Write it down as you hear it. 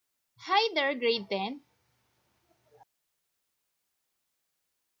Hi there, grade 10.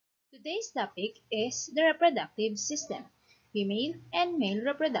 Today's topic is the reproductive system, female and male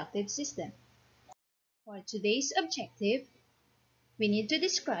reproductive system. For today's objective, we need to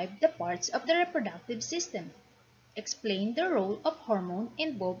describe the parts of the reproductive system, explain the role of hormone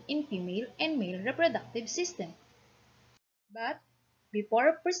involved in female and male reproductive system. But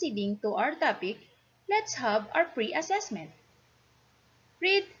before proceeding to our topic, let's have our pre-assessment.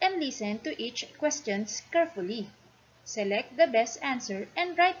 Read and listen to each question carefully. Select the best answer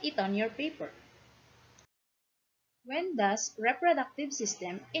and write it on your paper. When does reproductive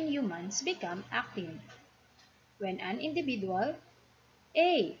system in humans become active? When an individual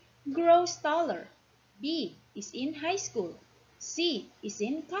A. grows taller, B. is in high school, C. is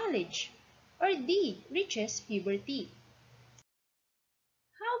in college, or D. reaches puberty.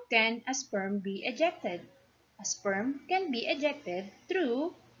 How can a sperm be ejected? A sperm can be ejected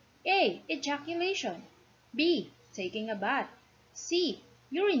through A. ejaculation, B. taking a bath, C.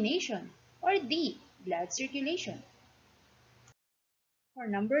 urination, or D. blood circulation. For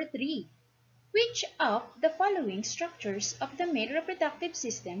number 3, which of the following structures of the male reproductive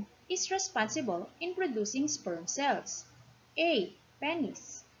system is responsible in producing sperm cells? A.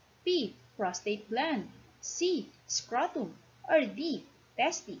 Penis, B. Prostate gland, C. Scrotum, or D.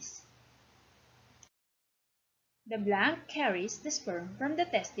 Testes. The blank carries the sperm from the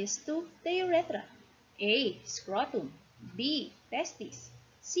testis to the urethra. A. Scrotum, B. Testis,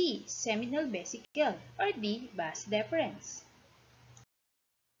 C. Seminal vesicle, or D. Vas deferens.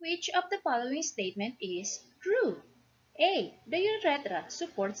 Which of the following statement is true? A. The urethra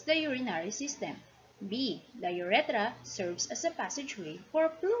supports the urinary system. B. The urethra serves as a passageway for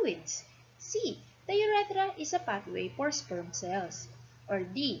fluids. C. The urethra is a pathway for sperm cells. Or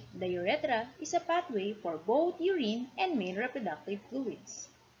D. The urethra is a pathway for both urine and male reproductive fluids.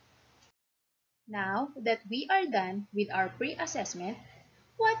 Now that we are done with our pre-assessment,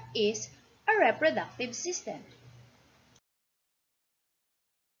 what is a reproductive system?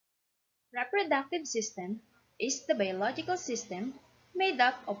 Reproductive system is the biological system made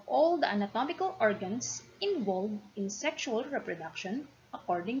up of all the anatomical organs involved in sexual reproduction,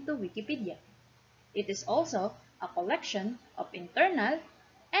 according to Wikipedia. It is also a collection of internal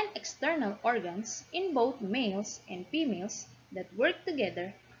and external organs in both males and females that work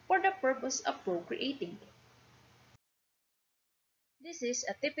together for the purpose of procreating. This is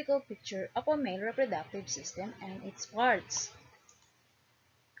a typical picture of a male reproductive system and its parts.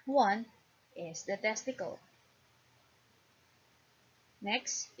 1 is the testicle.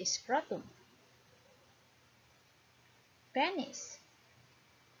 Next is scrotum, penis,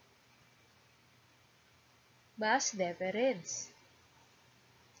 vas deferens,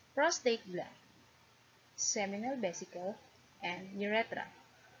 prostate gland, seminal vesicle, and urethra.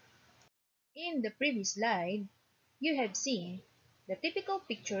 In the previous slide, you have seen the typical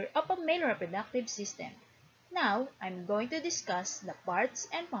picture of a male reproductive system. Now, I'm going to discuss the parts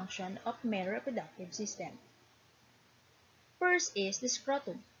and function of male reproductive system. First is the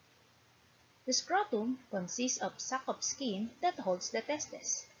scrotum. The scrotum consists of sac of skin that holds the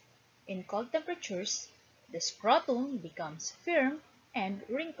testes. In cold temperatures, the scrotum becomes firm and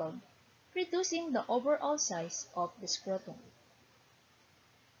wrinkled, reducing the overall size of the scrotum.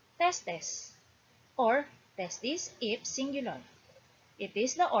 Testes, or testis if singular. It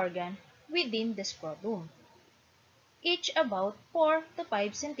is the organ within the scrotum, each about 4 to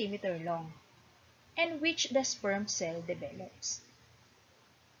 5 cm long, and which the sperm cell develops.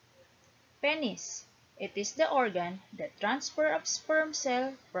 Penis. It is the organ that transfer of sperm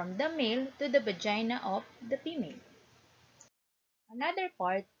cell from the male to the vagina of the female. Another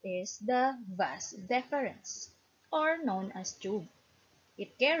part is the vas deferens, or known as tube.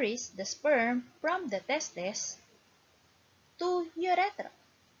 It carries the sperm from the testes to urethra.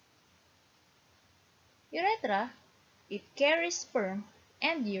 Urethra, it carries sperm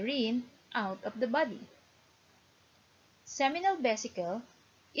and urine out of the body. Seminal vesicle,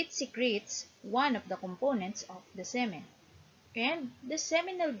 it secretes one of the components of the semen. And the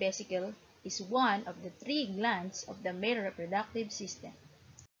seminal vesicle is one of the 3 glands of the male reproductive system.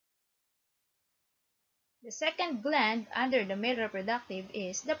 The second gland under the male reproductive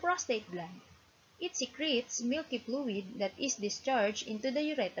is the prostate gland. It secretes milky fluid that is discharged into the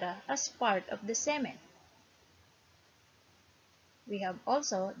urethra as part of the semen. We have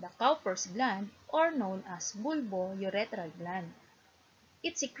also the Cowper's gland, or known as bulbourethral gland.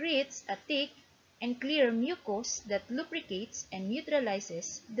 It secretes a thick and clear mucus that lubricates and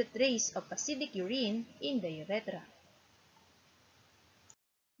neutralizes the trace of acidic urine in the urethra.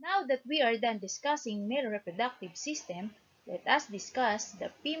 Now that we are done discussing male reproductive system, Let us discuss the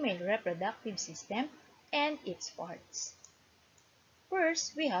female reproductive system and its parts.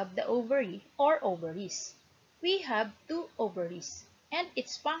 First, we have the ovary or ovaries. We have two ovaries, and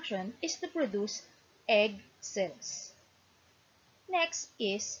its function is to produce egg cells. Next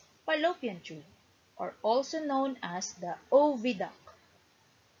is fallopian tube, or also known as the oviduct.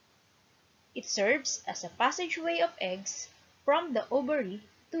 It serves as a passageway of eggs from the ovary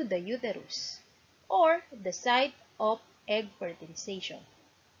to the uterus, or the site of egg fertilization.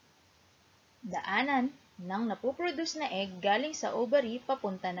 Daanan ng napoproduce na egg galing sa ovary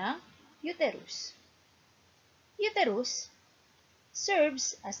papunta ng uterus. Uterus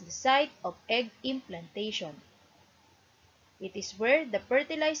serves as the site of egg implantation. It is where the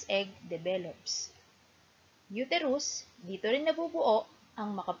fertilized egg develops. Uterus, dito rin nabubuo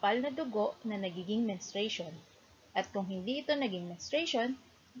ang makapal na dugo na nagiging menstruation. At kung hindi ito naging menstruation,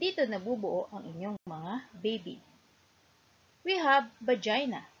 dito nabubuo ang inyong mga baby. We have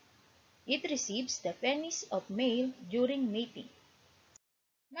vagina. It receives the penis of male during mating.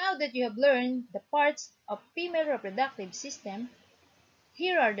 Now that you have learned the parts of female reproductive system,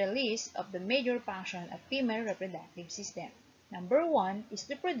 here are the list of the major functions of female reproductive system. Number 1 is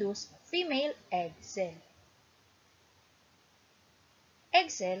to produce a female egg cell.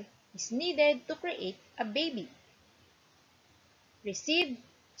 Egg cell is needed to create a baby. Receive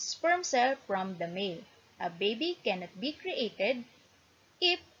sperm cell from the male. A baby cannot be created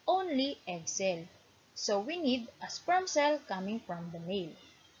if only egg cell. So we need a sperm cell coming from the male.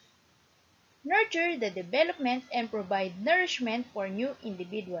 Nurture the development and provide nourishment for new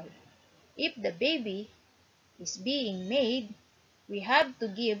individual. If the baby is being made, we have to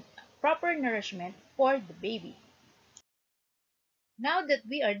give proper nourishment for the baby. Now that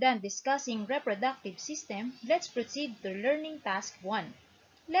we are done discussing reproductive system, let's proceed to learning task 1.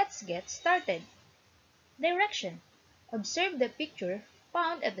 Let's get started. Direction. Observe the picture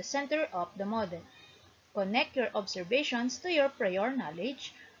found at the center of the model. Connect your observations to your prior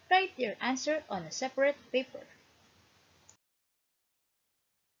knowledge. Write your answer on a separate paper.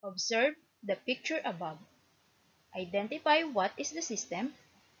 Observe the picture above. Identify what is the system.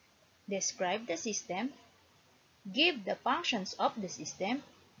 Describe the system. Give the functions of the system.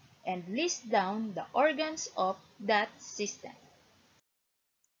 And list down the organs of that system.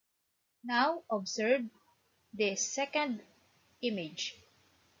 Now observe the second image.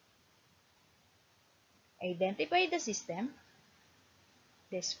 Identify the system.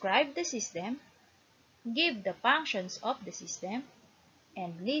 Describe the system. Give the functions of the system.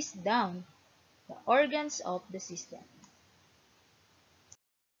 And list down the organs of the system.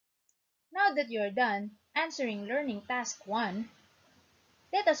 Now that you are done answering learning task 1,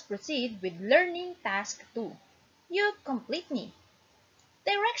 let us proceed with learning task 2. You complete me.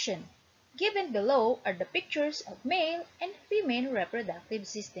 Direction. Given below are the pictures of male and female reproductive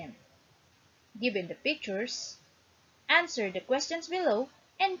system. Given the pictures, answer the questions below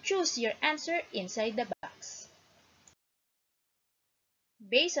and choose your answer inside the box.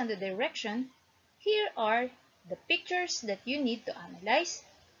 Based on the direction, here are the pictures that you need to analyze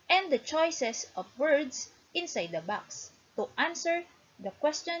and the choices of words inside the box to answer the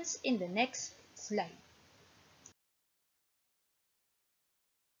questions in the next slide.